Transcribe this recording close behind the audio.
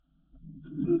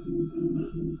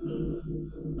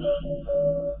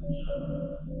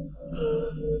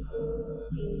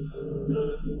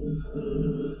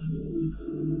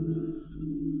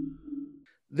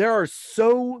There are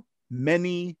so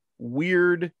many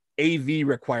weird AV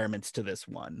requirements to this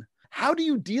one. How do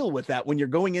you deal with that when you're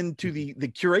going into the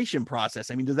curation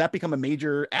process? I mean, does that become a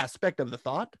major aspect of the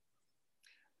thought?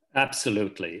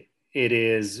 Absolutely. It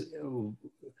is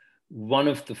one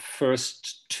of the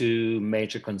first two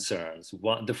major concerns.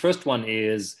 The first one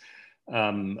is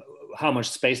how much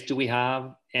space do we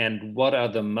have, and what are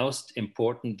the most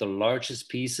important, the largest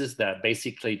pieces that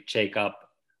basically take up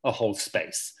a whole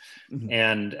space.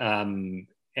 Mhm.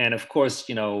 And of course,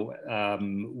 we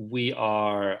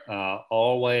are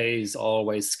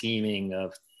always scheming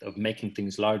of making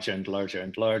things larger and larger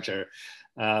and larger.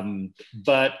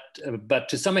 But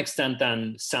to some extent,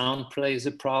 then sound plays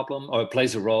a problem, or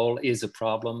plays a role, is a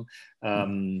problem.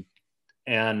 And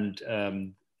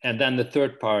then the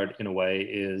third part, in a way,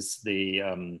 is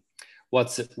the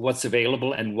what's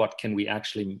available and what can we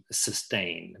actually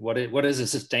sustain. What is a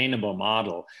sustainable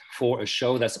model for a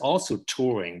show that's also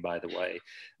touring, by the way,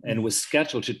 and was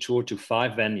scheduled to tour to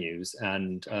 5 venues,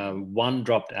 and one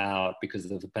dropped out because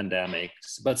of the pandemic.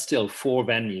 But still, 4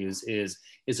 venues is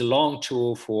a long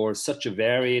tour for such a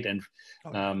varied and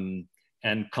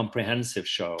comprehensive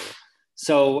show.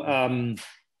 So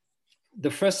the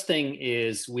first thing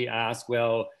is we ask,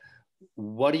 well,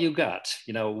 what do you got?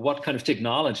 What kind of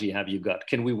technology have you got?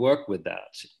 Can we work with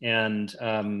that? And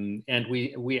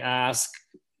we ask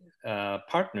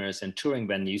partners and touring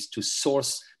venues to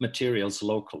source materials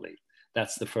locally.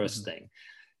 That's the first thing.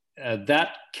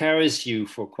 That carries you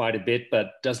for quite a bit,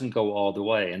 but doesn't go all the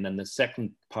way. And then the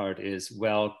second part is,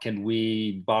 well, can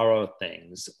we borrow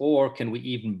things, or can we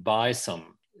even buy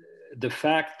some? The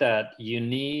fact that you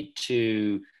need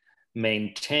to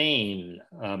maintain,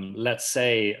 let's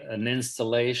say, an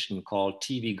installation called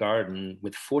TV Garden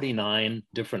with 49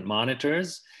 different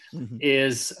monitors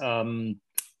is,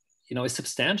 is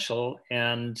substantial,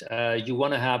 and you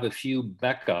want to have a few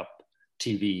backup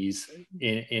TVs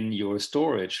in your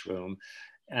storage room.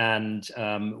 And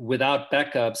without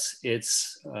backups,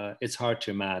 it's hard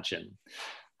to imagine.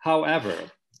 However,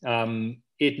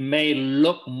 it may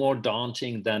look more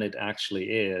daunting than it actually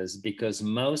is, because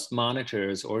most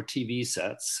monitors or TV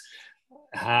sets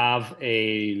have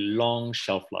a long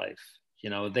shelf life.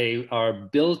 They are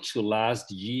built to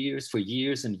last years, for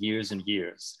years and years and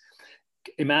years.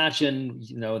 Imagine,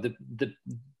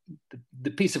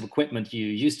 the piece of equipment you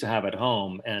used to have at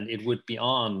home, and it would be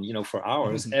on, for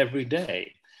hours every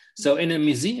day. So in a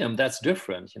museum, that's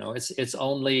different. It's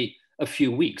only a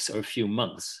few weeks or a few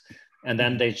months, and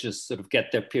then they just sort of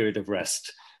get their period of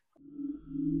rest.